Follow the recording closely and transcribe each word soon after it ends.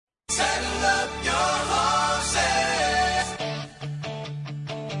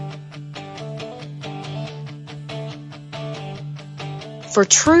For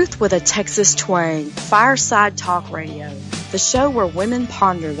truth with a Texas twang, Fireside Talk Radio, the show where women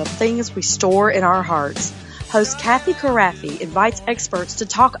ponder the things we store in our hearts. Host Kathy Carafi invites experts to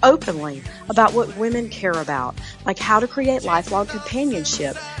talk openly about what women care about, like how to create lifelong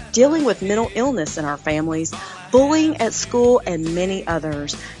companionship, dealing with mental illness in our families, bullying at school, and many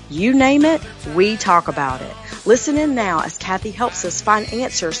others. You name it, we talk about it. Listen in now as Kathy helps us find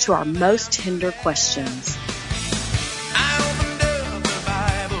answers to our most tender questions.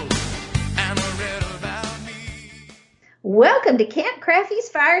 Welcome to Camp Crafty's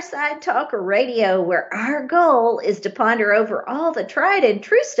Fireside Talk Radio, where our goal is to ponder over all the tried and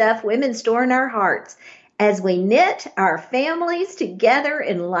true stuff women store in our hearts as we knit our families together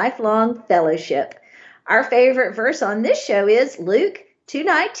in lifelong fellowship. Our favorite verse on this show is Luke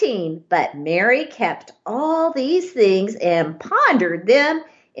 2:19, but Mary kept all these things and pondered them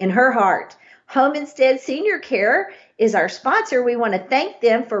in her heart. Home Instead Senior Care is our sponsor. We want to thank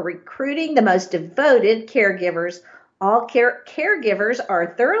them for recruiting the most devoted caregivers. All caregivers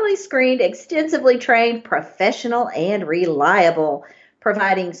are thoroughly screened, extensively trained, professional, and reliable,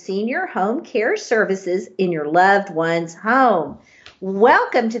 providing senior home care services in your loved one's home.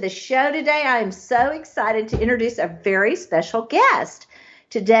 Welcome to the show today. I am so excited to introduce a very special guest.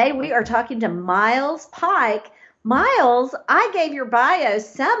 Today we are talking to Miles Pike. Miles, I gave your bio,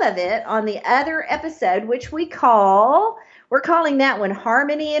 some of it, on the other episode, which we're calling that one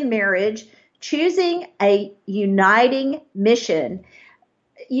Harmony in Marriage, Choosing a Uniting Mission.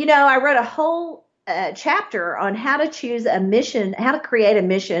 You know, I wrote a whole chapter on how to choose a mission, how to create a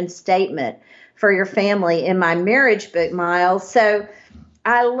mission statement for your family in my marriage book, Miles. So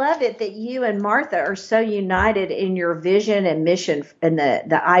I love it that you and Martha are so united in your vision and mission and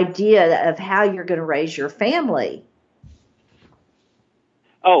the idea of how you're going to raise your family.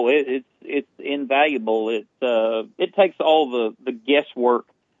 Oh, it's invaluable. It takes all the guesswork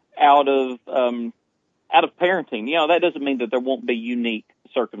out of parenting. You know, that doesn't mean that there won't be unique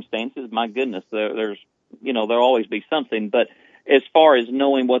circumstances. My goodness, there'll always be something. But as far as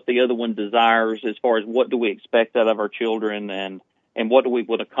knowing what the other one desires, as far as what do we expect out of our children, and what do we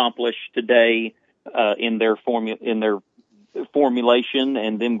would accomplish today in their formulation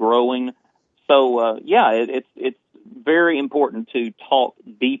and them growing. So it's very important to talk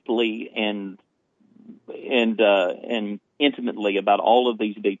deeply and intimately about all of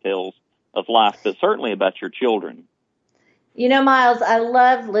these details of life, but certainly about your children. You know, Miles, I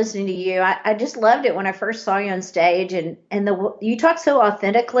love listening to you. I just loved it when I first saw you on stage, and you talk so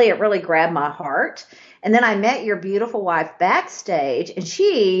authentically, it really grabbed my heart. And then I met your beautiful wife backstage, and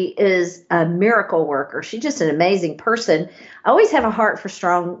she is a miracle worker. She's just an amazing person. I always have a heart for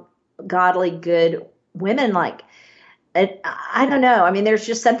strong, godly, good women. I don't know. I mean, there's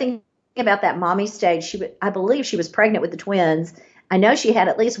just something about that mommy stage. I believe she was pregnant with the twins. I know she had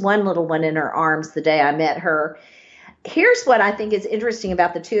at least one little one in her arms the day I met her. Here's what I think is interesting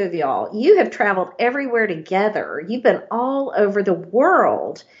about the two of y'all. You have traveled everywhere together. You've been all over the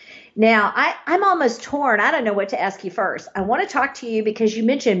world. Now, I'm almost torn. I don't know what to ask you first. I want to talk to you because you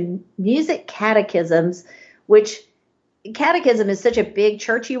mentioned music catechisms, which catechism is such a big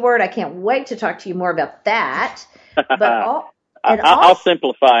churchy word. I can't wait to talk to you more about that. But I'll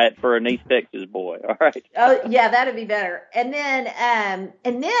simplify it for an East Texas boy. All right. Oh, yeah, that'd be better. And then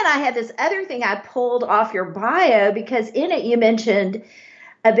I had this other thing I pulled off your bio because in it you mentioned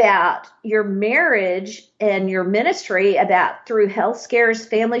about your marriage and your ministry about through health scares,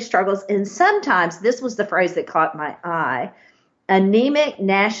 family struggles, and sometimes this was the phrase that caught my eye, anemic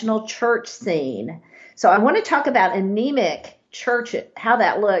national church scene. So I want to talk about anemic church, how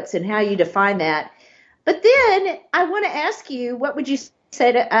that looks and how you define that. But then I want to ask you, what would you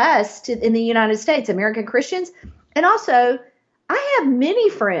say to us in the United States, American Christians? And also, I have many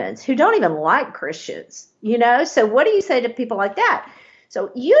friends who don't even like Christians, you know? So what do you say to people like that? So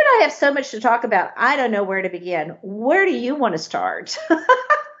you and I have so much to talk about. I don't know where to begin. Where do you want to start?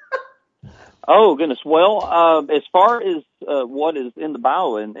 Oh, goodness. Well, as far as what is in the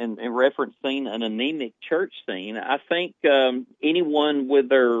bio and referencing an anemic church scene, I think anyone with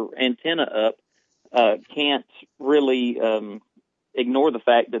their antenna up can't really ignore the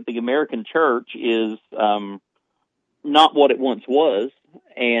fact that the American church is not what it once was.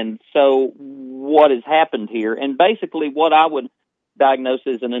 And so what has happened here, and basically what I would diagnose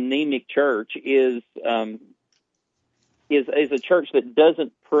as an anemic church is a church that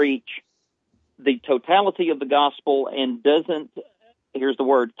doesn't preach the totality of the gospel and doesn't, here's the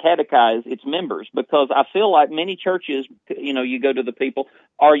word, catechize its members. Because I feel like many churches, you know, you go to the people,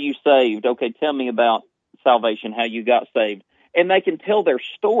 are you saved? Okay, tell me about salvation, how you got saved. And they can tell their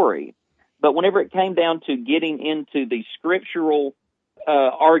story. But whenever it came down to getting into the scriptural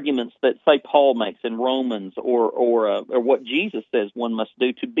arguments that, say, Paul makes in Romans, or what Jesus says one must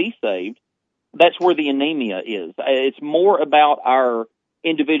do to be saved, that's where the anemia is. It's more about our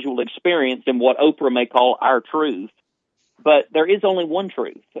individual experience and what Oprah may call our truth. But there is only one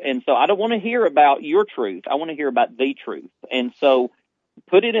truth. And so I don't want to hear about your truth. I want to hear about the truth. And so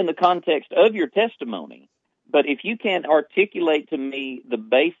put it in the context of your testimony. But if you can't articulate to me the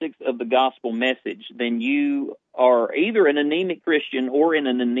basics of the gospel message, then you are either an anemic Christian or in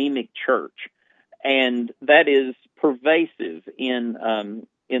an anemic church. And that is pervasive in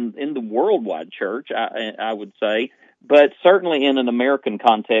the worldwide church, I would say, but certainly in an American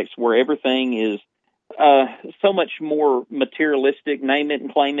context where everything is so much more materialistic, name it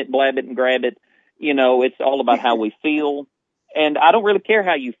and claim it, blab it and grab it. You know, it's all about how we feel. And I don't really care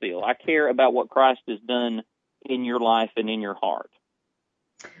how you feel. I care about what Christ has done in your life and in your heart.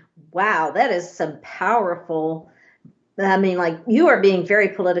 Wow, that is some powerful, I mean, like, you are being very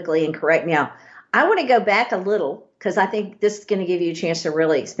politically incorrect now. I want to go back a little because I think this is going to give you a chance to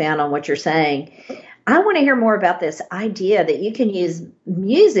really expand on what you're saying. I want to hear more about this idea that you can use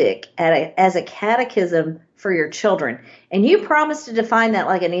music as a catechism for your children. And you promised to define that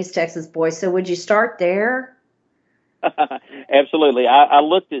like an East Texas boy. So would you start there? Absolutely. I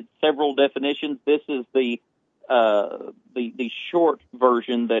looked at several definitions. This is the short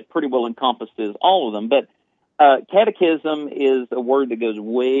version that pretty well encompasses all of them. But catechism is a word that goes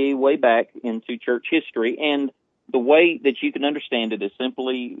way, way back into church history. And the way that you can understand it as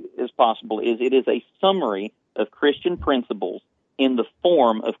simply as possible is it is a summary of Christian principles in the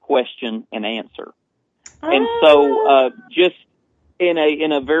form of question and answer. And so just in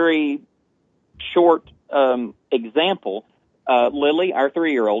a very short example, Lily, our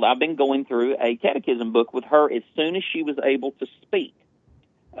 3-year-old, I've been going through a catechism book with her as soon as she was able to speak.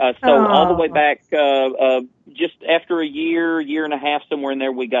 All the way back just after a year and a half, somewhere in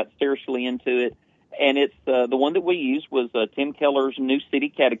there, we got seriously into it. And it's the one that we used was Tim Keller's New City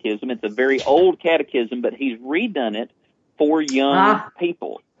Catechism. It's a very old catechism, but he's redone it for young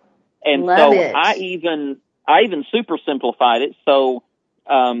people. And so it. I even super simplified it. So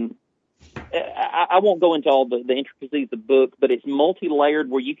I won't go into all the intricacies of the book, but it's multi-layered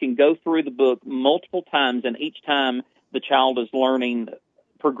where you can go through the book multiple times, and each time the child is learning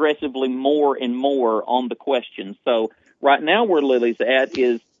progressively more and more on the question. So right now where Lily's at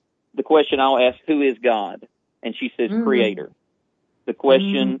is the question I'll ask, who is God? And she says, Creator. The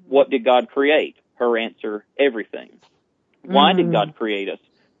question, what did God create? Her answer, everything. Why did God create us?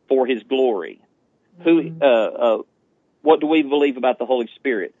 For His glory. What do we believe about the Holy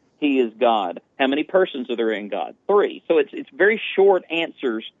Spirit? He is God. How many persons are there in God? 3. So it's very short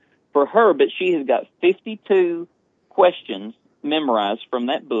answers for her, but she has got 52 questions memorized from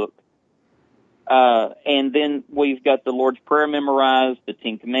that book. And then we've got the Lord's Prayer memorized, the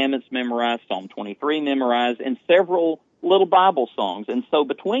 10 Commandments memorized, Psalm 23 memorized, and several little Bible songs. And so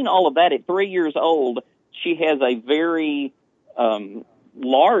between all of that, at 3 years old, she has a very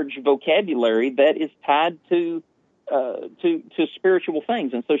large vocabulary that is tied to spiritual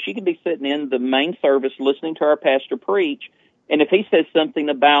things. And so she could be sitting in the main service listening to our pastor preach, and if he says something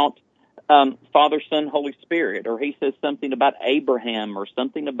about Father, Son, Holy Spirit, or he says something about Abraham, or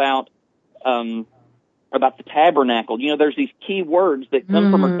something about the tabernacle, you know, there's these key words that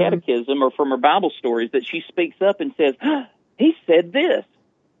come from her catechism or from her Bible stories that she speaks up and says, he said this.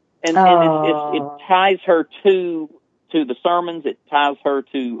 And it ties her to the sermons. It ties her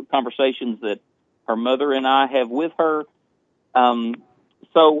to conversations that her mother and I have with her.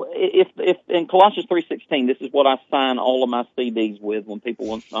 So if in Colossians 3:16, this is what I sign all of my CDs with when people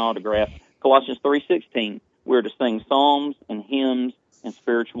want an autograph. Colossians 3:16, we're to sing psalms and hymns and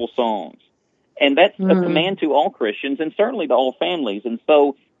spiritual songs. And that's a command to all Christians and certainly to all families. And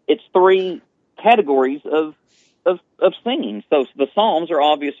so it's 3 categories of singing. So the Psalms are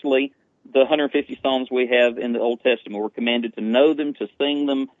obviously the 150 Psalms we have in the Old Testament. We're commanded to know them, to sing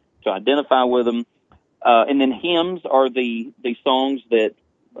them, to identify with them. And then hymns are the songs that,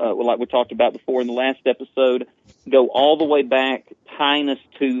 like we talked about before in the last episode, go all the way back, tying us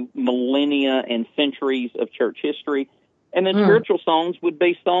to millennia and centuries of church history. And then spiritual songs would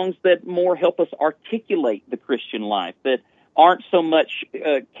be songs that more help us articulate the Christian life, that aren't so much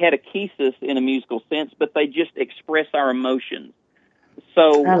catechesis in a musical sense, but they just express our emotions.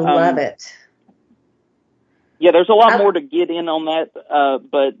 So I love it. Yeah, there's a lot more to get in on that,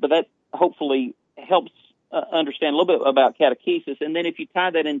 but that hopefully helps understand a little bit about catechesis. And then if you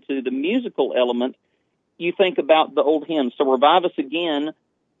tie that into the musical element, you think about the old hymns. So Revive Us Again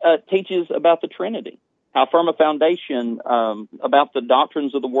teaches about the Trinity. How Firm a Foundation, about the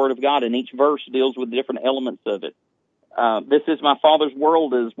doctrines of the Word of God, and each verse deals with different elements of it. This is my Father's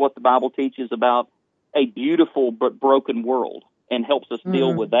world is what the Bible teaches about a beautiful but broken world and helps us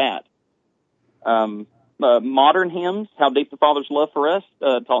deal with that. Modern hymns, How Deep the Father's Love for Us,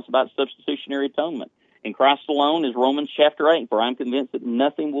 talks about substitutionary atonement. In Christ alone is Romans chapter 8, for I'm convinced that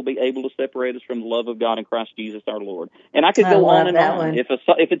nothing will be able to separate us from the love of God in Christ Jesus our Lord. And I could go on and on. If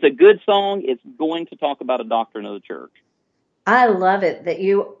it's a good song, it's going to talk about a doctrine of the church. I love it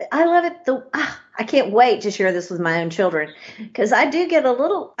I can't wait to share this with my own children, because I get a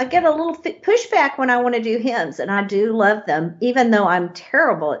little pushback when I want to do hymns, and I do love them, even though I'm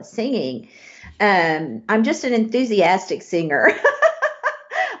terrible at singing. I'm just an enthusiastic singer.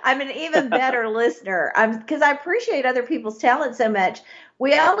 I'm an even better listener. Because I appreciate other people's talent so much.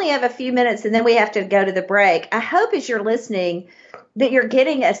 We only have a few minutes, and then we have to go to the break. I hope as you're listening that you're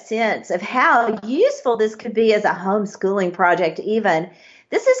getting a sense of how useful this could be as a homeschooling project even.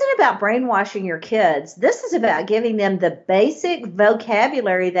 This isn't about brainwashing your kids. This is about giving them the basic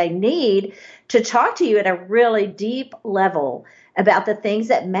vocabulary they need to talk to you at a really deep level about the things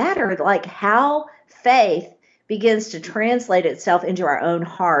that matter, like how faith begins to translate itself into our own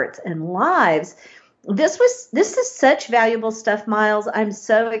hearts and lives. This is such valuable stuff, Miles. I'm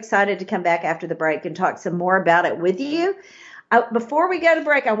so excited to come back after the break and talk some more about it with you. Before we go to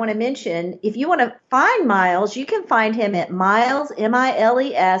break, I want to mention, if you want to find Miles, you can find him at Miles,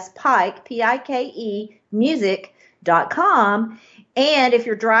 M-I-L-E-S, Pike, P-I-K-E, music.com. And if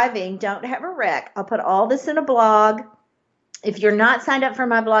you're driving, don't have a wreck. I'll put all this in a blog. If you're not signed up for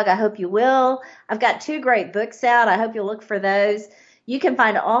my blog, I hope you will. I've got 2 great books out. I hope you'll look for those. You can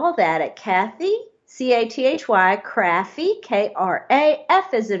find all of that at Kathy, C-A-T-H-Y, Crafty,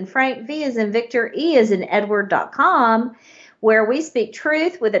 K-R-A-F as in Frank, V as in Victor, E as in Edward.com, where we speak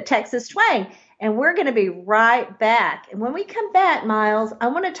truth with a Texas twang. And we're going to be right back. And when we come back, Miles, I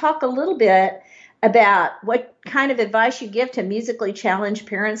want to talk a little bit about what kind of advice you give to musically challenged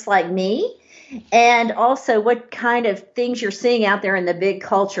parents like me, and also what kind of things you're seeing out there in the big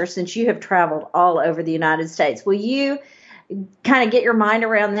culture since you have traveled all over the United States. Will you kind of get your mind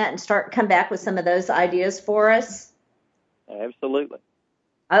around that and come back with some of those ideas for us? Absolutely.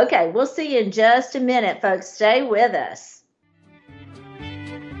 Okay, we'll see you in just a minute, folks. Stay with us.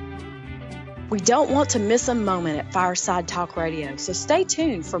 We don't want to miss a moment at Fireside Talk Radio, so stay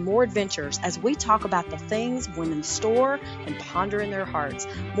tuned for more adventures as we talk about the things women store and ponder in their hearts.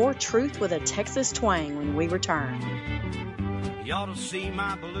 More truth with a Texas twang when we return. You ought to see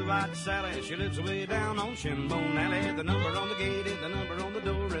my blue-eyed Sally. She lives way down on Shinbone Alley. The number on the gate is the number on the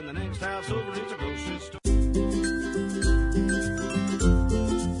door, and the next house over is a grocery store.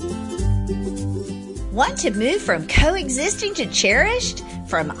 Want to move from coexisting to cherished?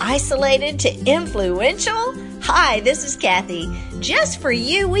 From isolated to influential? Hi, this is Kathy. Just for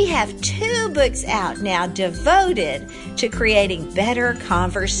you, we have 2 books out now devoted to creating better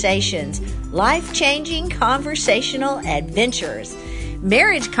conversations, life-changing conversational adventures.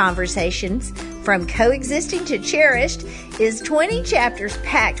 Marriage Conversations, From Coexisting to Cherished, is 20 chapters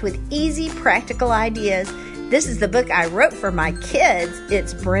packed with easy, practical ideas. This is the book I wrote for my kids.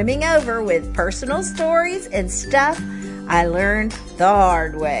 It's brimming over with personal stories and stuff I learned the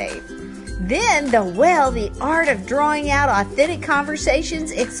hard way. Then The Art of Drawing Out Authentic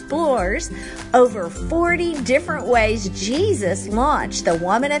Conversations explores over 40 different ways Jesus launched the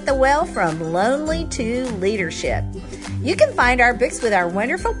woman at the well from lonely to leadership. You can find our books with our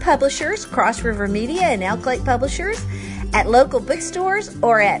wonderful publishers, Cross River Media and Elk Lake Publishers, at local bookstores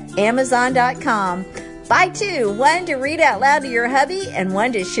or at Amazon.com. Buy 2, one to read out loud to your hubby and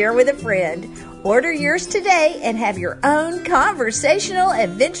one to share with a friend. Order yours today and have your own conversational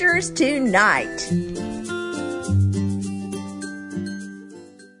adventures tonight.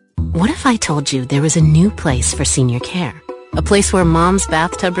 What if I told you there was a new place for senior care? A place where mom's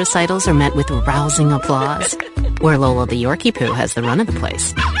bathtub recitals are met with rousing applause. Where Lola the Yorkie Poo has the run of the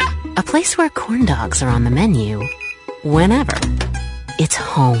place. A place where corn dogs are on the menu whenever. It's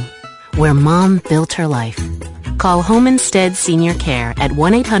home, where mom built her life. Call Home Instead Senior Care at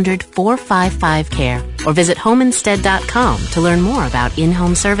 1-800-455-CARE or visit homeinstead.com to learn more about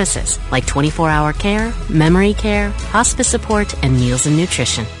in-home services like 24-hour care, memory care, hospice support, and meals and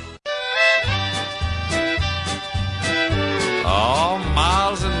nutrition. Oh,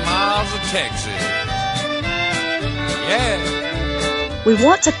 miles and miles of Texas. Yeah. We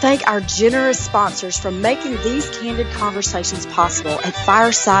want to thank our generous sponsors for making these candid conversations possible at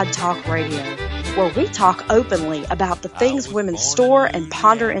Fireside Talk Radio, where we talk openly about the things women store and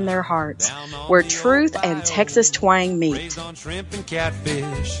ponder in their hearts, where truth and Texas twang meet.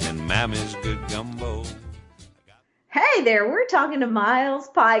 Hey, Hey there, we're talking to Miles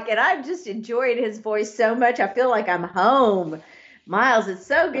Pike, and I've just enjoyed his voice so much. I feel like I'm home. Miles, it's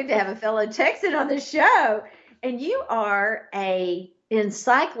so good to have a fellow Texan on the show. And you are a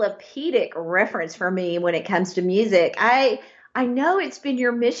encyclopedic reference for me when it comes to music. I know it's been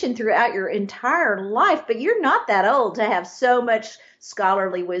your mission throughout your entire life, but you're not that old to have so much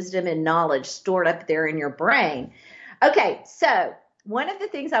scholarly wisdom and knowledge stored up there in your brain. Okay, so one of the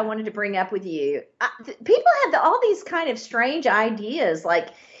things I wanted to bring up with you, people have all these kind of strange ideas. Like,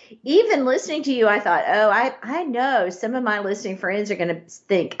 even listening to you, I thought, oh, I know some of my listening friends are going to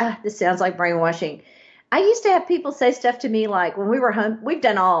think, this sounds like brainwashing. I used to have people say stuff to me like, when we were home,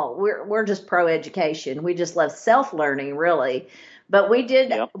 we're just pro education. We just love self-learning, really. But we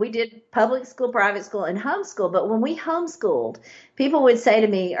did public school, private school, and homeschool. But when we homeschooled, people would say to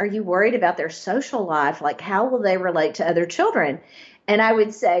me, are you worried about their social life? Like, how will they relate to other children? And I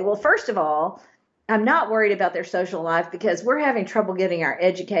would say, well, first of all, I'm not worried about their social life because we're having trouble getting our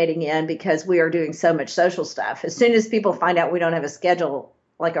educating in because we are doing so much social stuff. As soon as people find out we don't have a schedule,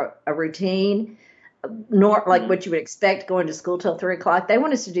 like a routine, nor like what you would expect going to school till 3:00, they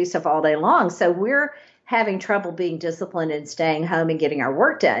want us to do stuff all day long. So we're having trouble being disciplined and staying home and getting our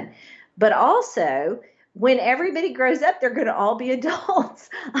work done. But also, when everybody grows up, they're going to all be adults.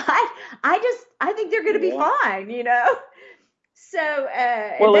 I think they're going to be fine, you know? So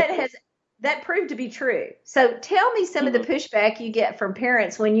that proved to be true. So tell me some of the pushback you get from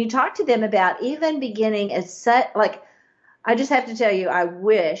parents when you talk to them about even beginning as such, like, I just have to tell you, I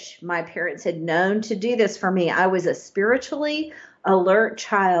wish my parents had known to do this for me. I was a spiritually alert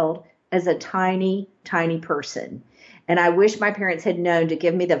child as a tiny, tiny person. And I wish my parents had known to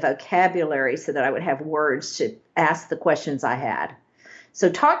give me the vocabulary so that I would have words to ask the questions I had. So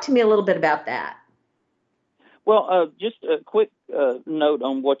talk to me a little bit about that. Well, just a quick note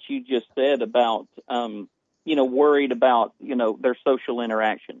on what you just said about, worried about, their social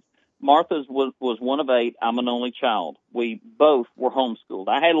interactions. Martha's was one of 8. I'm an only child. We both were homeschooled.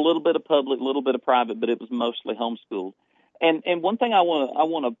 I had a little bit of public, a little bit of private, but it was mostly homeschooled. And one thing I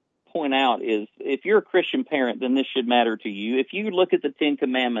want to point out is, if you're a Christian parent, then this should matter to you. If you look at the 10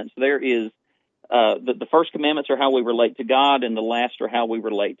 Commandments, there is the first commandments are how we relate to God, and the last are how we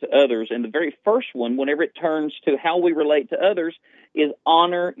relate to others. And the very first one, whenever it turns to how we relate to others, is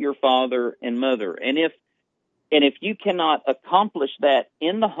honor your father and mother. And if you cannot accomplish that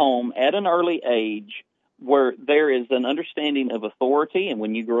in the home at an early age, where there is an understanding of authority, and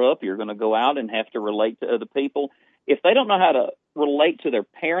when you grow up, you're going to go out and have to relate to other people. If they don't know how to relate to their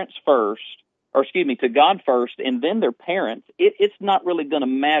parents first, to God first, and then their parents, it's not really going to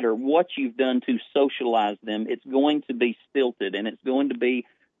matter what you've done to socialize them. It's going to be stilted, and it's going to be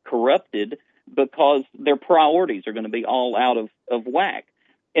corrupted because their priorities are going to be all out of whack.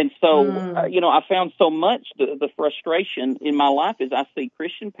 And so, I found so much the frustration in my life is I see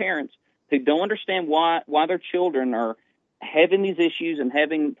Christian parents who don't understand why their children are having these issues and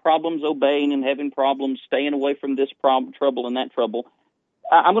having problems obeying and having problems staying away from this trouble and that trouble.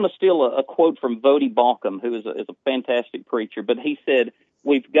 I'm going to steal a quote from Voddie Baucham, who is a fantastic preacher, but he said,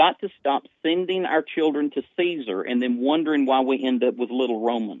 we've got to stop sending our children to Caesar and then wondering why we end up with little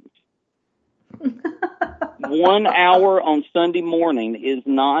Romans. 1 hour on Sunday morning is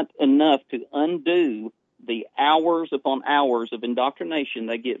not enough to undo the hours upon hours of indoctrination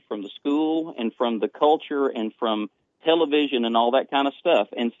they get from the school and from the culture and from television and all that kind of stuff.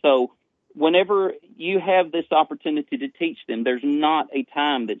 And so whenever you have this opportunity to teach them, there's not a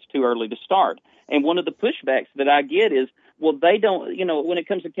time that's too early to start. And one of the pushbacks that I get is, well, they don't, when it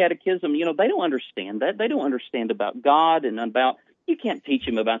comes to catechism, they don't understand that. They don't understand about God and about, you can't teach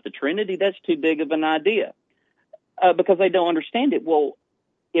them about the Trinity. That's too big of an idea. Because they don't understand it. Well,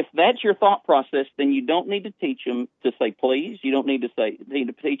 if that's your thought process, then you don't need to teach them to say please. You don't need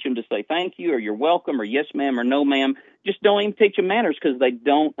to teach them to say thank you or you're welcome or yes ma'am or no ma'am. Just don't even teach them manners because they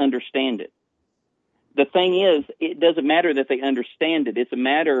don't understand it. The thing is, it doesn't matter that they understand it. It's a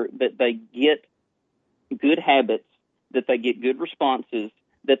matter that they get good habits, that they get good responses,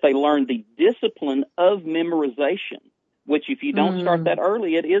 that they learn the discipline of memorization, which if you don't start that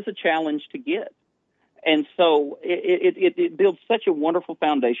early, it is a challenge to get. And so it builds such a wonderful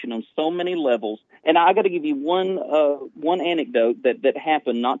foundation on so many levels. And I got to give you one anecdote that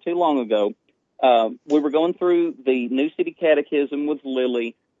happened not too long ago. We were going through the New City Catechism with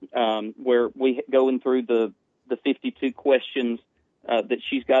Lily, where we going through the 52 questions that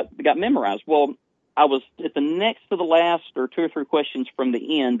she's got memorized. Well, I was at the next to the last or 2 or 3 questions from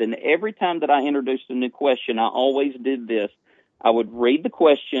the end, and every time that I introduced a new question, I always did this. I would read the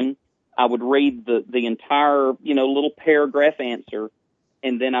question. I would read the entire, little paragraph answer,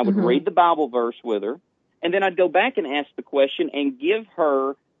 and then I would read the Bible verse with her, and then I'd go back and ask the question and give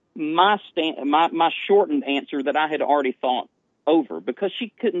her my shortened answer that I had already thought over, because she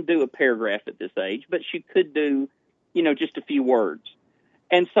couldn't do a paragraph at this age, but she could do, just a few words.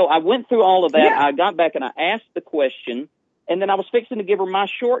 And so I went through all of that. Yeah. I got back and I asked the question, and then I was fixing to give her my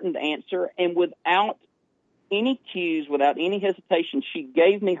shortened answer, and without any cues, without any hesitation, she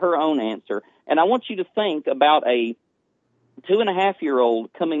gave me her own answer. And I want you to think about a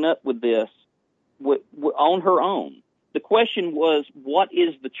 2.5-year-old coming up with this on her own. The question was, what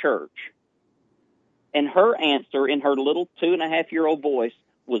is the church? And her answer in her little 2.5-year-old voice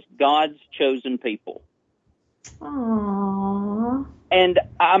was God's chosen people. Aww. And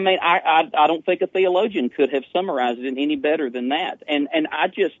I mean, I don't think a theologian could have summarized it any better than that. And I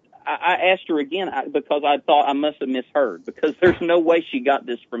asked her again because I thought I must have misheard, because there's no way she got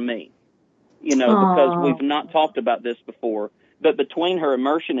this from me, because we've not talked about this before. But between her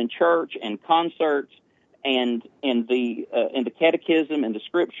immersion in church and concerts and in the catechism and the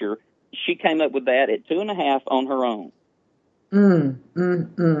scripture, she came up with that at 2.5 on her own.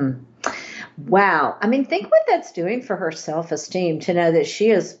 Wow. I mean, think what that's doing for her self-esteem, to know that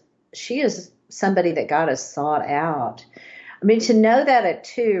she is somebody that God has sought out. I mean, to know that at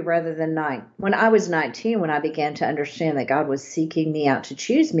 2 rather than 9. When I was 19, when I began to understand that God was seeking me out to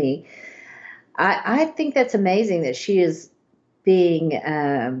choose me, I think that's amazing that she is being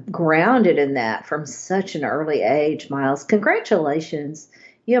grounded in that from such an early age, Miles. Congratulations.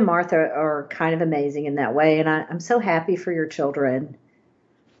 You and Martha are kind of amazing in that way, and I'm so happy for your children.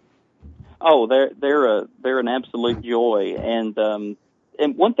 Oh, they're an absolute joy, and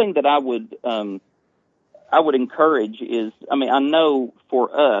one thing that I would encourage is, I mean, I know for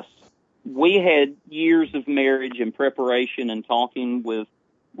us, we had years of marriage and preparation and talking with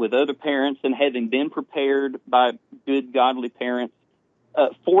other parents and having been prepared by good, godly parents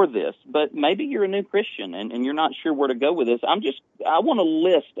for this. But maybe you're a new Christian and you're not sure where to go with this. I want to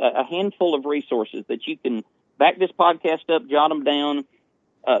list a handful of resources that you can back this podcast up, jot them down,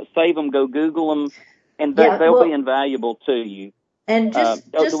 save them, go Google them, and they'll be invaluable to you. And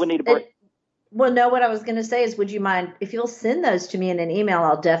do we need a break? Well, no, what I was going to say is, would you mind if you'll send those to me in an email?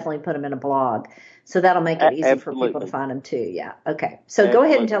 I'll definitely put them in a blog. So that'll make it easy for people to find them too. Yeah. Okay. So Go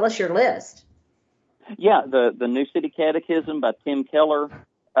ahead and tell us your list. Yeah. The New City Catechism by Tim Keller,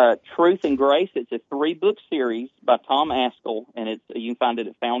 Truth and Grace. It's a 3-book series by Tom Ascol, and you can find it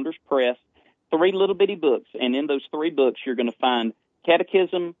at Founders Press. 3 little bitty books. And in those 3 books, you're going to find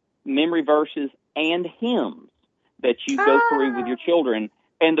catechism, memory verses, and hymns that you go through with your children.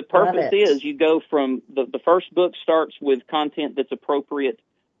 And the purpose is you go from the first book starts with content that's appropriate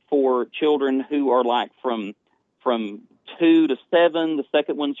for children who are like from 2 to 7. The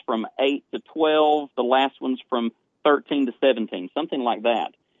second one's from 8 to 12. The last one's from 13 to 17, something like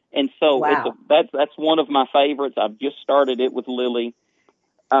that. And so that's one of my favorites. I've just started it with Lily.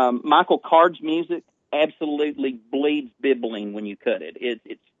 Michael Card's music absolutely bleeds Bibline when you cut it.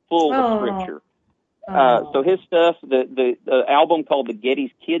 It's full of scripture. So his stuff, the album called the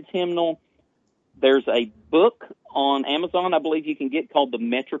Getty's Kids Hymnal. There's a book on Amazon, I believe you can get, called the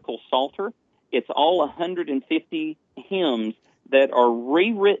Metrical Psalter. It's all 150 hymns that are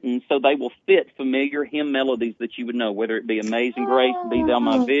rewritten so they will fit familiar hymn melodies that you would know, whether it be Amazing Grace, Be Thou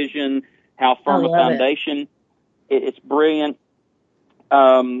My Vision, How Firm a Foundation. It's brilliant.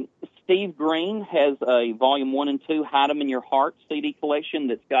 Steve Green has a Volume 1 and 2 Hide 'em in Your Heart CD collection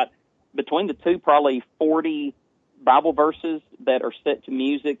that's got between the two probably 40 Bible verses that are set to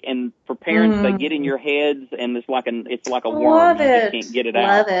music, and for parents, they get in your heads, and it's like a worm. You just can't get it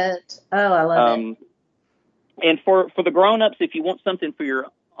out. Love it. Oh, I love it. And for the grown-ups, if you want something for your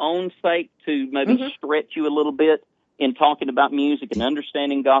own sake to maybe stretch you a little bit in talking about music and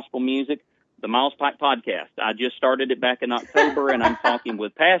understanding gospel music, the Miles Pike Podcast. I just started it back in October, and I'm talking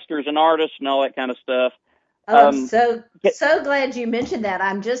with pastors and artists and all that kind of stuff. Oh, I'm so glad you mentioned that.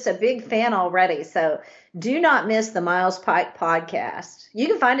 I'm just a big fan already. So do not miss the Miles Pike Podcast. You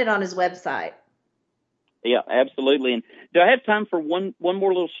can find it on his website. Yeah, absolutely. And do I have time for one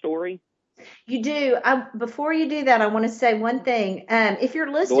more little story? You do. Before you do that, I want to say one thing. If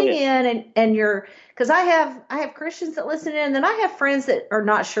you're listening in and you're, because I have Christians that listen in, and then I have friends that are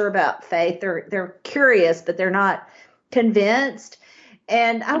not sure about faith. They're curious, but they're not convinced.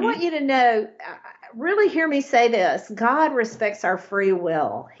 And I want you to know, really hear me say this. God respects our free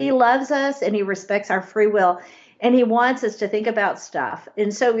will. He loves us and he respects our free will, and he wants us to think about stuff.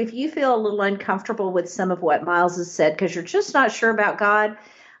 And so if you feel a little uncomfortable with some of what Miles has said because you're just not sure about God,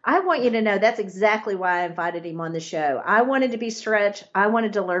 I want you to know that's exactly why I invited him on the show. I wanted to be stretched. I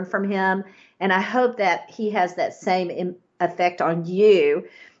wanted to learn from him, and I hope that he has that same effect on you.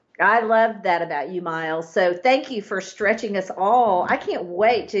 I love that about you, Miles. So thank you for stretching us all. I can't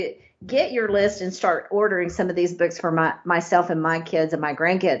wait to get your list and start ordering some of these books for myself and my kids and my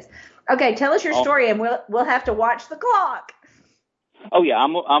grandkids. Okay, tell us your story, and we'll have to watch the clock. Oh yeah,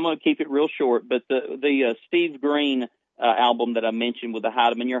 I'm going to keep it real short. But the Steve Green album that I mentioned with the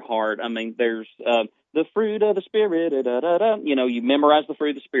Hide 'Em in Your Heart. I mean, there's the fruit of the Spirit. You know, you memorize the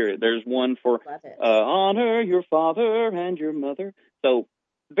fruit of the Spirit. There's one for honor your father and your mother. So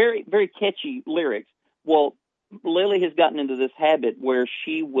very, very catchy lyrics. Well, Lily has gotten into this habit where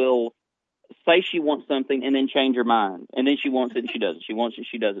she will say she wants something and then change her mind, and then she wants it and she doesn't. She wants it,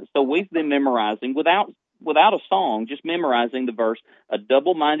 she doesn't. So we've been memorizing without a song, just memorizing the verse, "A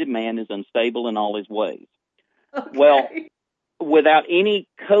double-minded man is unstable in all his ways." Okay. Well, without any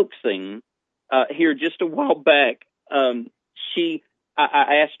coaxing, here just a while back, I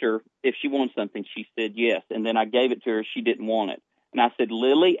asked her if she wanted something. She said yes, and then I gave it to her. She didn't want it. And I said,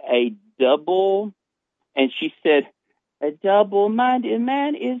 "Lily, a double," and she said, "A double-minded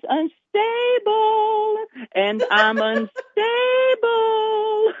man is unstable, and I'm unstable."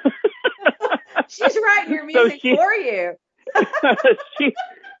 She's writing your music for you.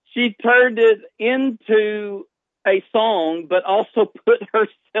 she turned it into a song, but also put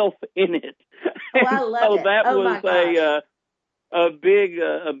herself in it. Oh, I love so it. that was a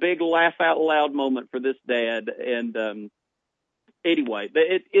big laugh out loud moment for this dad. And anyway,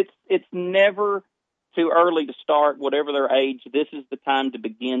 it's never too early to start, whatever their age. This is the time to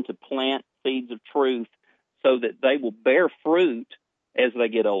begin to plant seeds of truth so that they will bear fruit as they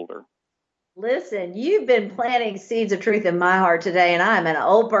get older. Listen, you've been planting seeds of truth in my heart today, and I'm an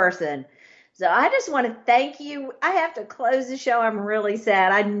old person. So I just want to thank you. I have to close the show. I'm really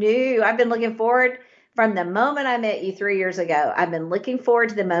sad. I've been looking forward from the moment I met you 3 years ago. I've been looking forward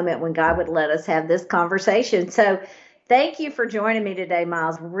to the moment when God would let us have this conversation. So thank you for joining me today,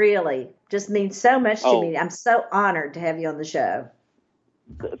 Miles. Really just means so much to me. I'm so honored to have you on the show.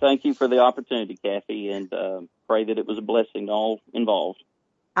 Thank you for the opportunity, Kathy, and pray that it was a blessing to all involved.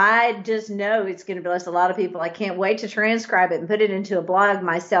 I just know it's going to bless a lot of people. I can't wait to transcribe it and put it into a blog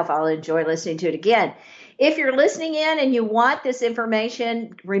myself. I'll enjoy listening to it again. If you're listening in and you want this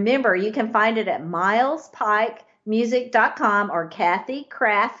information, remember, you can find it at milespikemusic.com or Kathy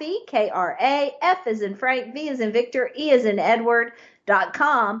Krafve, Kraf as in Frank, V as in Victor, E as in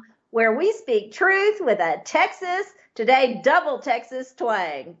Edward.com, where we speak truth with a Texas, today double Texas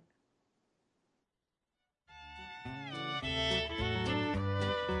twang.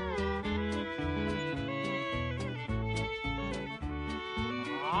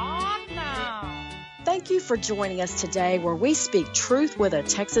 Thank you for joining us today, where we speak truth with a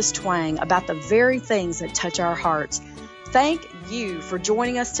Texas twang about the very things that touch our hearts. Thank you for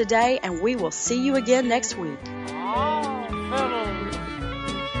joining us today, and we will see you again next week. Oh, fellows,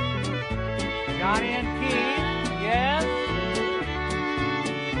 Johnny and Keith.